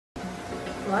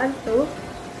1, 2,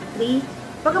 3.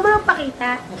 Huwag ka mo lang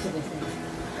pakita.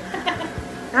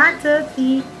 1, 2,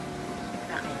 3.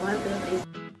 Okay, 1, 2, 3.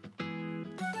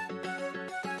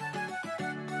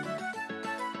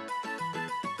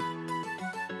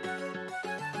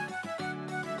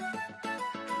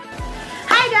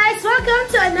 Hi guys! Welcome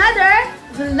to another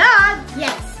vlog!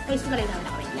 Yes! Ayos mo rin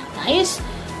ako. Wait lang guys.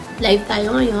 Live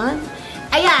tayo ngayon.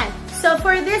 Ayan. So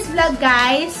for this vlog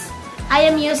guys, I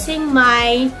am using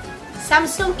my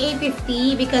Samsung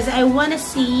A50 because I wanna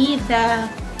see the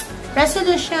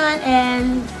resolution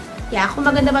and yeah, kung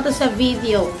maganda ba to sa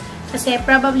video. Kasi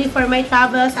probably for my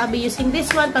travels, I'll be using this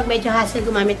one pag medyo hassle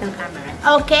gumamit ng camera.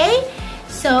 Okay?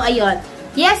 So, ayun.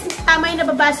 Yes, tama yung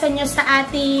nababasa nyo sa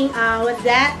ating, what's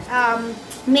that?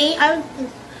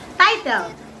 Title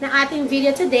ng ating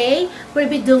video today. We'll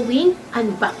be doing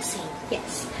unboxing.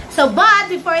 Yes. So, but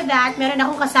before that, meron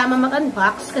akong kasama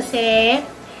mag-unbox kasi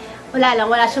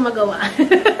wala siyang magawa.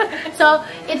 So,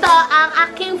 ito ang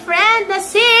aking friend na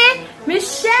si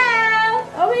Michelle.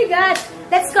 Oh my gosh.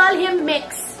 Let's call him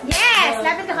Mix. Yes!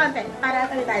 Lapit ka content. Para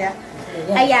kami tayo.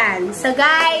 Ayan. So,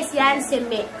 guys, yan si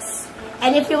Mix.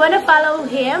 And if you wanna follow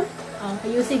him,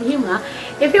 using him,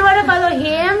 if you wanna follow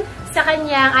him sa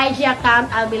kanyang IG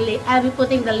account, I'll be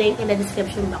putting the link in the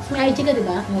description box. May IG ka,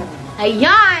 diba?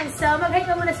 Ayan! So, mag-hi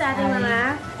ka muna sa ating mga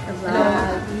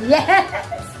vlog. Yes!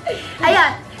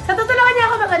 Ayan! So, tutulungan niya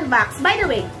ako mag-unbox. By the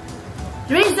way,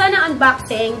 reason ng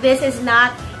unboxing, this is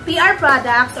not PR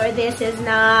products or this is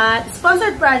not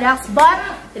sponsored products, but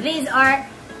these are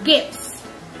gifts.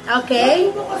 Okay?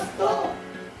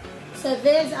 So,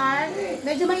 these are,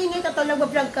 medyo maingay ito,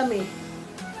 nag-vlog kami.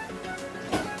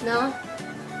 No?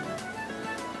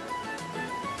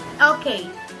 Okay.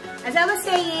 As I was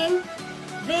saying,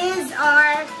 these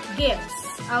are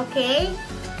gifts. Okay?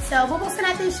 So, bubuksan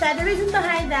natin siya. The reason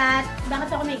behind that, bakit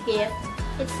ako may gift,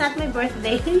 it's not my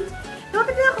birthday.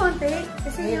 Lumapit na konti.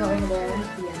 Kasi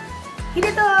hindi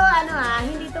to,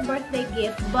 hindi to birthday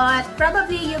gift, but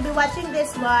probably you'll be watching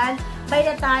this one by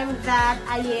the time that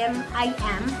I am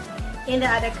in the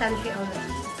other country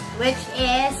already. Which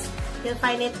is, you'll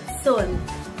find it soon.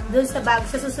 Doon sa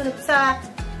sa susunod sa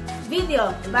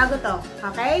video. Bago to.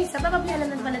 Okay? So, probably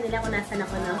alam na pala nila kung nasan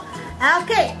ako, no?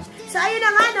 Okay. So, ayun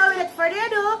na nga, no? Without further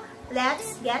ado,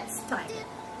 let's get started.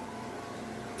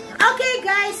 Okay,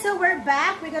 guys. So, we're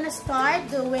back. We're gonna start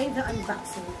doing the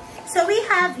unboxing. So, we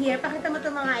have here, pakita mo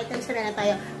itong mga items na meron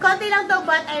tayo. Konti lang to,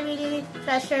 but I really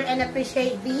treasure and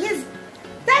appreciate these.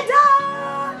 Tada!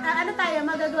 Ano tayo?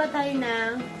 Magagawa tayo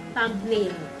ng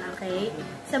thumbnail. Okay?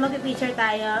 So, mag-picture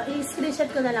tayo.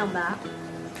 I-screenshot ko na lang ba?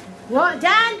 Wow!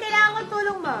 Diyan! Kailangan ko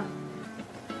tulong mo.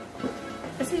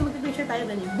 Kasi mag-picture tayo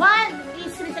ganun.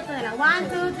 I-screenshot ko na lang. 1,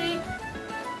 2, 3.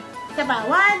 Isa pa.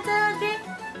 1, 2,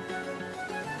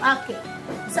 3. Okay.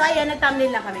 So, ayan. Nag-thumbnail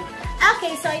lang kami.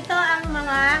 Okay. So, ito ang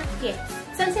mga gifts.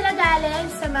 Saan sila galing?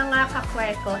 Sa mga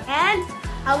kakwer ko. And,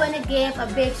 I wanna give a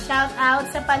big shout out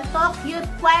sa Pantoc Youth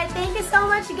Choir. Thank you so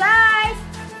much, guys,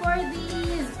 for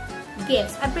these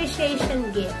gifts. Appreciation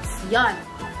gifts. Yon.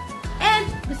 And,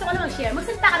 gusto ko na mag-share.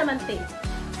 Magsalita ka naman, Tay.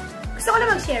 Gusto ko na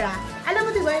mag-share, ha? Alam mo,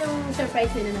 diba, yung surprise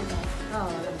nila na to?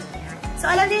 Oo. So,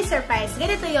 alam niyo yung surprise.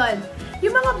 Ganito yon.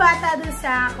 Yung mga bata dun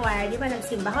sa choir, di ba,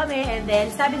 nagsimba kami, and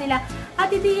then, sabi nila,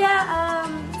 Ate Dia,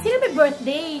 sino may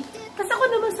birthday? Kasi ako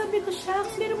naman sabi ko,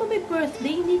 shucks, meron mo may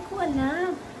birthday? Hindi ko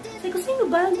alam. Sabi ko, sino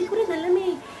ba? Hindi ko rin alam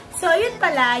eh. So, yun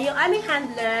pala, yung aming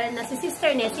handler na si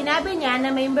Sister Ness, sinabi niya na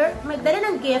may magdala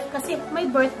ng gift kasi may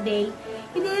birthday.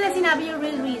 Hindi nila sinabi yung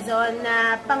real reason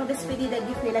na pang-despedida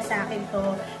gift nila sa akin to.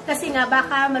 Kasi nga,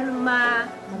 baka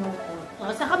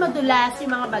saka madulas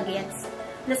yung mga bagets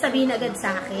na sabihin agad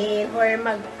sa akin or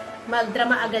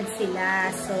magdrama agad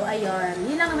sila. So, ayun.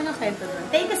 Yun lang naman yung kwento doon.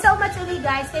 Thank you so much ulit,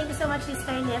 guys. Thank you so much,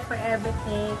 Sister Ness, for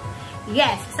everything.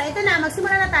 Yes. So, ito na.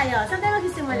 Magsimula na tayo. Saan tayo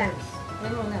magsimula?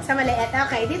 Sa maliit.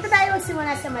 Okay. Dito tayo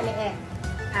magsimula sa maliit.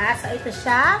 So, ito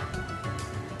siya.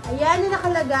 Ayan yung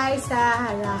nakalagay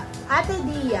sa harap. Ate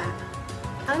Dia.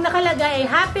 Ang nakalagay ay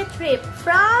happy trip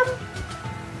from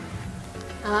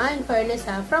in fairness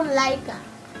from Laika.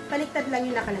 Paliktad lang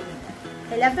yung nakalagay.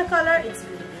 I love the color. It's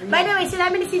green. By the way,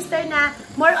 sinabi ni Sister na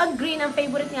more on green ang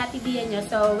favorite ni Ate Dia nyo.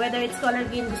 So, whether it's color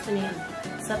green, gusto niya.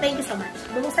 So, thank you so much.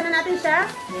 Bubuksan na natin siya.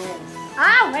 Yes.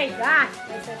 Oh my gosh!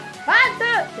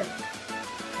 1,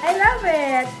 2! I love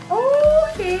it!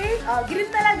 Okay! Oh,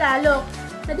 green talaga. Look.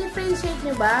 Na-differentiate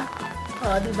nyo ba?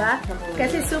 Oh, diba?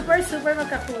 Kasi super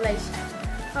magkakulay siya.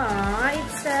 Oh,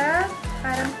 it's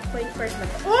parang point first na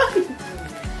ito. Oh!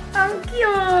 Ang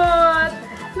cute!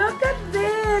 Look at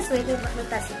this! Wait,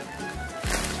 magtasin.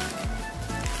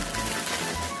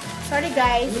 So, Sorry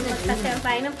guys, magsasayaw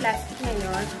tayo ng plastic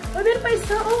ngayon. Oh, meron pa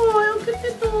isa. Oh, ang cute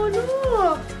ito.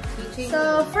 Look!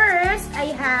 So, first,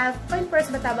 I have,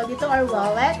 first ba tawag dito, or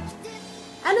wallet.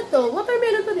 Ano to?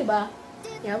 Watermelon to, diba?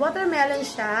 Yeah, watermelon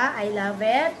siya. I love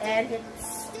it. And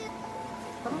it's,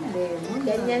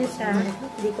 ganyan siya.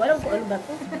 Hindi ko alam kung ano ba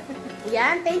to.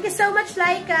 Yan. Thank you so much,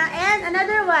 Laika. And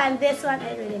another one. This one,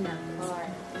 I really love this.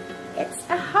 It's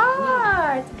a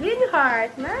heart. Green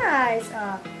heart. Nice.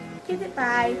 Oh, cutie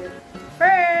pie.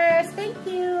 First, thank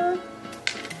you.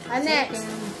 Next,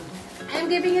 I'm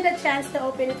giving you the chance to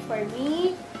open it for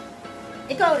me.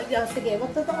 Ikaw, sige,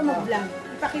 magtuto ka mag-vlog.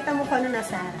 Ipakita mo kung ano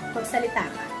nasa harap. Magsalita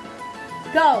ka.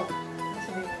 Go!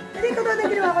 Hindi ko doon na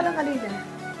ginawa ko ng kanina.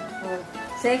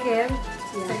 Second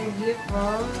gift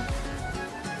from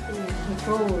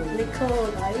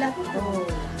Nicole. I love Nicole.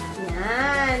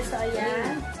 Yan. So,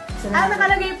 ayan.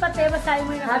 Nakalagay pati. Basahin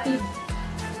mo yung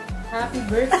Happy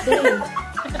birthday.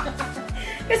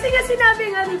 Kasi nga sinabi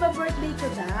nga, di ba, birthday ko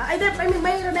da?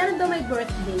 Meron daw may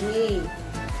birthday.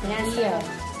 Ayan, so,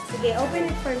 sige, open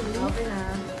it for me. Open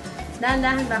na.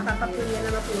 Dahan-dahan ba? Kapapunin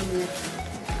na mapunin.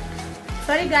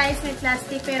 Sorry guys, may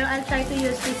plastic, pero I'll try to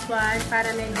use this one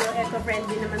para medyo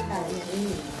eco-friendly naman tayo.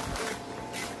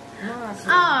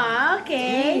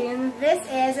 Okay. This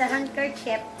is a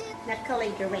handkerchief na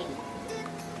calligraphy.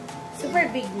 Super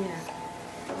big niya.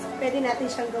 So, pwede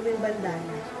natin siyang gawing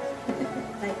bandana.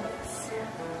 Like this.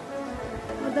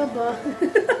 O, diba?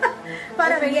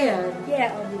 Parang yan.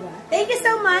 Yeah, o, diba? Thank you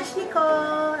so much,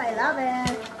 Nicole. I love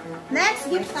it. Next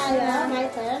gift tayo.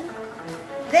 My turn.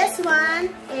 This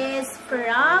one is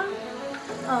from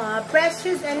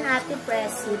Precious and Ate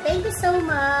Pressy. Thank you so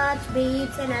much,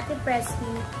 babes and Ate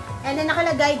Pressy. And then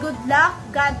nakalagay, good luck,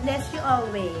 God bless you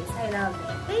always. I love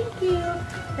it. Thank you.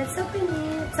 Let's open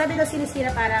it. Sabi daw sinisira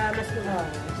para mas lumaw.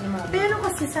 Pero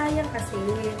kasi sayang kasi.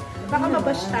 Baka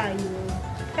mabash tayo.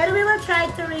 Pero we will try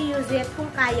to reuse it kung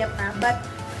kaya pa. But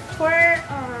for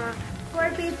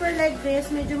paper like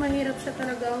this, medyo mahirap siya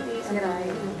talagang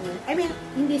sirain. I mean,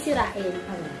 hindi sirain.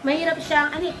 Mahirap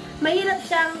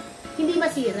siyang hindi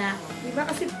masira. Diba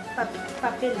kasi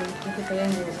papel eh. Hindi pa yan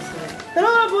hindi nasisira. Pero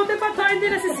mabuti pa ito hindi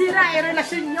nasisira.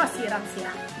 Relasyon nyo,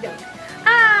 sirang-sira.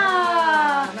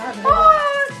 Oh,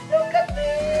 look at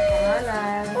this!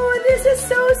 Oh, this is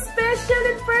so special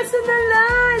and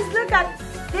personalized. Look at,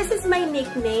 this is my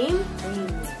nickname.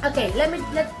 Okay,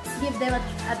 let's give them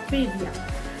a trivia.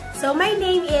 So, my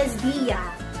name is Dia.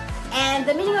 And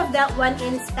the meaning of that one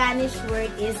in Spanish word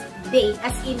is day,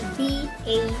 as in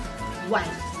B-A-Y.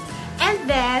 And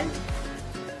then,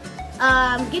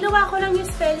 ginawa ko lang yung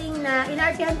spelling na,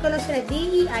 inartihan ko lang siya na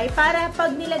D-E-I para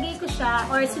pag nilagay ko siya,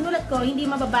 or sinulat ko, hindi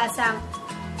mababasang,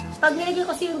 pag nilagay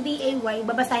ko siya yung D-A-Y,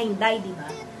 babasahing die, diba?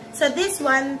 So this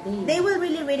one, they will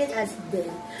really read it as day.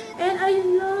 And I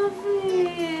love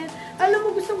it. Alam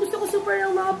mo, gusto ko super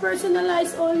yung mga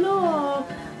personalized, oh no.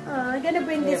 I'm gonna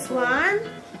bring this one.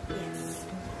 Yes.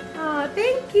 Oh,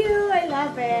 thank you. I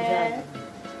love it.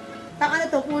 Taka na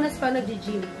to, punas pa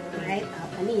nag-gym. Right?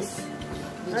 Panis.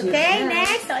 Okay,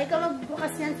 next. So, ikaw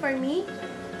magbukas yan for me.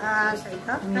 So,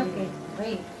 ito? Okay.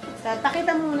 Wait. So,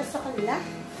 pakita mo muna sa kanila.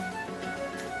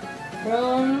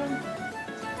 From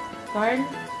Carl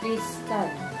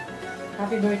Tristan.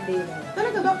 Happy birthday.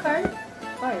 Talaga ba, Carl?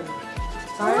 Carl.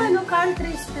 Oh, ano, Carl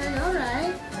Tristan.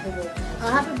 Alright. Happy birthday. Oh,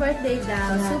 happy birthday daw.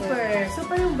 Super.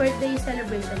 Super yung birthday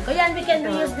celebration ko. Yan, we can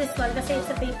reuse this one kasi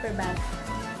it's a paper bag.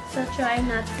 So, try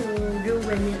not to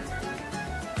ruin it.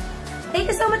 Thank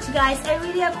you so much, guys. I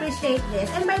really appreciate this.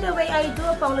 And by the way, I do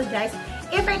apologize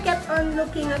if I kept on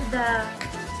looking at the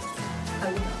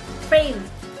frame.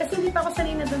 Kasi hindi pa ako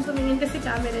sanay na doon tumingin kasi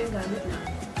camera yung gamit na.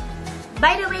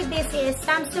 By the way, this is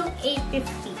Samsung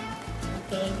A50.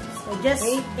 Okay? So, just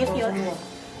if you...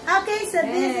 Okay, so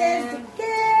this is the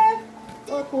gift.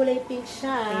 Oh, kulay pink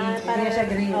siya. Hindi na siya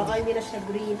green. Oo, hindi na siya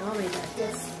green. Oh my gosh,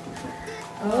 yes.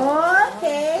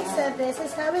 Okay, so this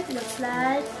is how it looks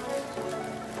like.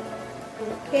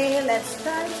 Okay, let's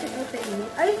start to open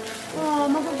it. Ay,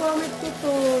 magagamit ko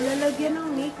to. Lalagyan ng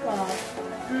makeup.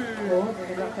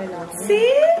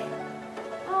 See?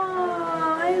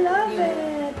 Oh, I love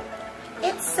it.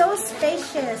 It's so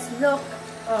spacious. Look.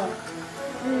 Oh.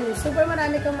 Super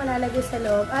marami kang malalagay sa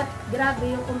loob. At grabe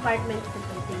yung compartment ko.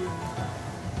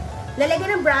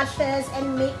 Lalagyan ng brushes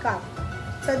and makeup.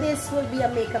 So this will be a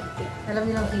makeup kit.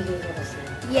 Alam nilang feeling ko kasi.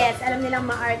 Yes, alam nilang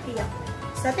ma-arty ako.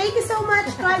 So thank you so much,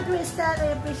 Carl Crystal.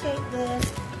 I appreciate this.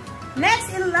 Next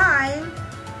in line,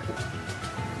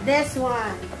 this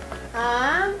one.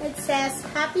 It says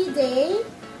Happy Day.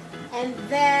 And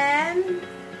then,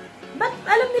 but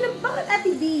alam nila, bakit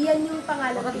Ate Dian yung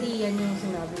pangalan? Bakit Dian yung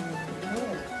sinabi mo?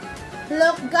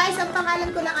 Look, guys, ang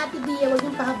pangalan ko lang Ate Dia, huwag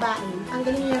yung pahabain. Ang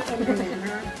galing niyo yung end na,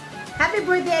 ha? Happy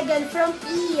birthday again from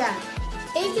Iya.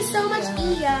 Thank you so much,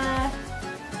 Iya.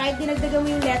 Kahit dinagdagan mo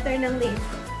yung letter ng link.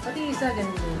 Pati isa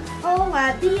ganun din. Oo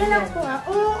nga, Dia lang po, ha?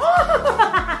 Oo!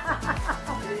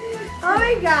 Oh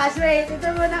my gosh, wait.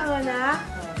 Ito muna una.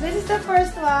 This is the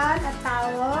first one, a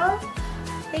towel.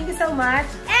 Thank you so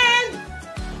much. And,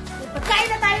 pagkain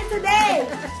na tayo today!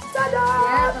 Tada!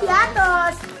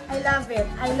 Piatos! I love it.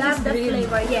 I love the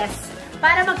flavor. Yes.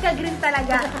 Para magka-green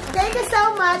talaga. Thank you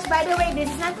so much. By the way,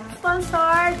 this is not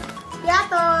sponsored.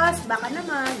 Piatos. Baka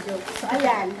naman. Joke. So,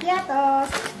 ayan. Piatos.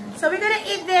 So, we're gonna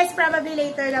eat this probably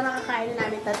later na makakain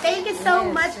namin ito. Thank you so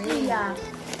much, Tia.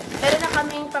 Meron na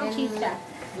kaming pang-chicha.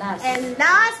 And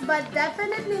last but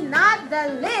definitely not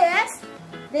the least,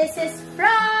 this is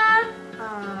from,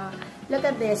 look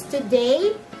at this.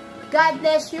 Today, God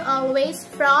bless you always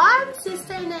from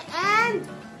Sister Na and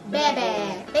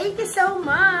Bebe. Thank you so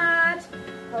much.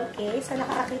 Okay, so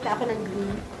nakakakita ako ng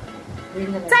green. Green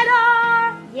na rin. Ta-da!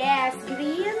 Yes,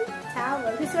 green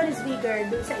towel. This one is bigger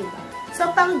dun sa iba.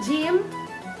 So, pang gym,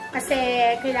 kasi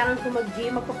kailangan ko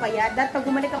mag-gym, magpapayat. Dahil pag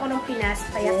bumalik ako ng Pinas,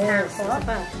 payat na ako.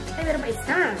 Ay, meron pa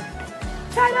isa.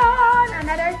 Ta-da!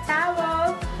 Another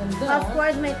towel. Ganda. Of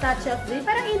course, may touch of green.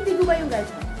 Parang indigo ba yung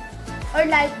ganito? Or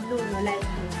light blue, no? Light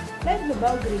blue. Light blue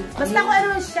ba o green? Basta kung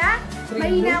ano siya,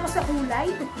 mahina ako sa kulay.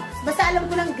 Basta alam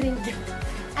ko lang green.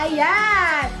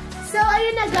 Ayan! So,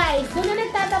 ayun na guys. Doon na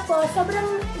nagtatapos.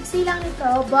 Sobrang iksi lang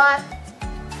ito. But,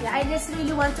 yeah, I just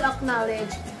really want to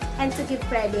acknowledge and to give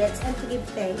credits and to give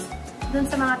thanks dun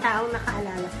sa mga taong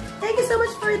nakaalala. Thank you so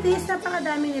much for this.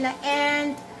 Napakadami nila.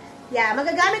 And, yeah,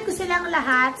 magagamit ko silang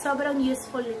lahat. Sobrang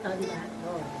useful ito, di ba?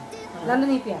 Lalo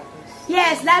ni Piatos.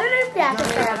 Yes, lalo na yung piatos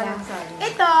talaga.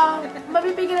 Ito,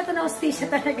 mabibigyan na ito ng hostisya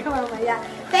talaga mamaya.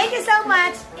 Thank you so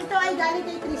much. Ito ay galing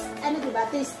kay Tristan, diba?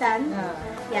 Tristan.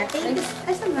 Yeah, thank you.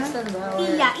 Ay, saan ba?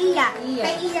 Iya.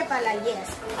 Kay Iya pala, yes.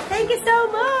 Thank you so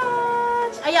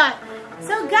much. Ayun.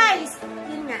 So, guys,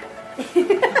 yun nga.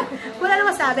 Wala na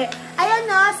masabi. Ayun,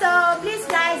 no? So, please,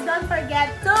 guys, don't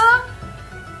forget to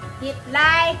hit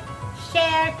like,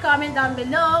 share, comment down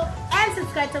below, and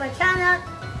subscribe to my channel.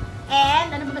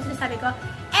 And, ano ba sinasabi ko?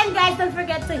 And guys, don't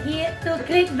forget to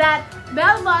click that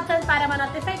bell button para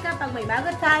ma-notify ka pag may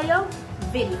bago tayong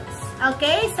videos.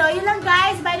 Okay? So, yun lang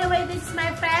guys. By the way, this is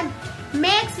my friend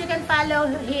Mix. You can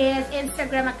follow his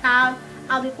Instagram account.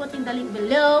 I'll be putting the link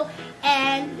below.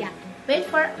 And, yeah, wait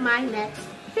for my next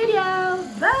video.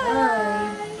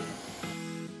 Bye!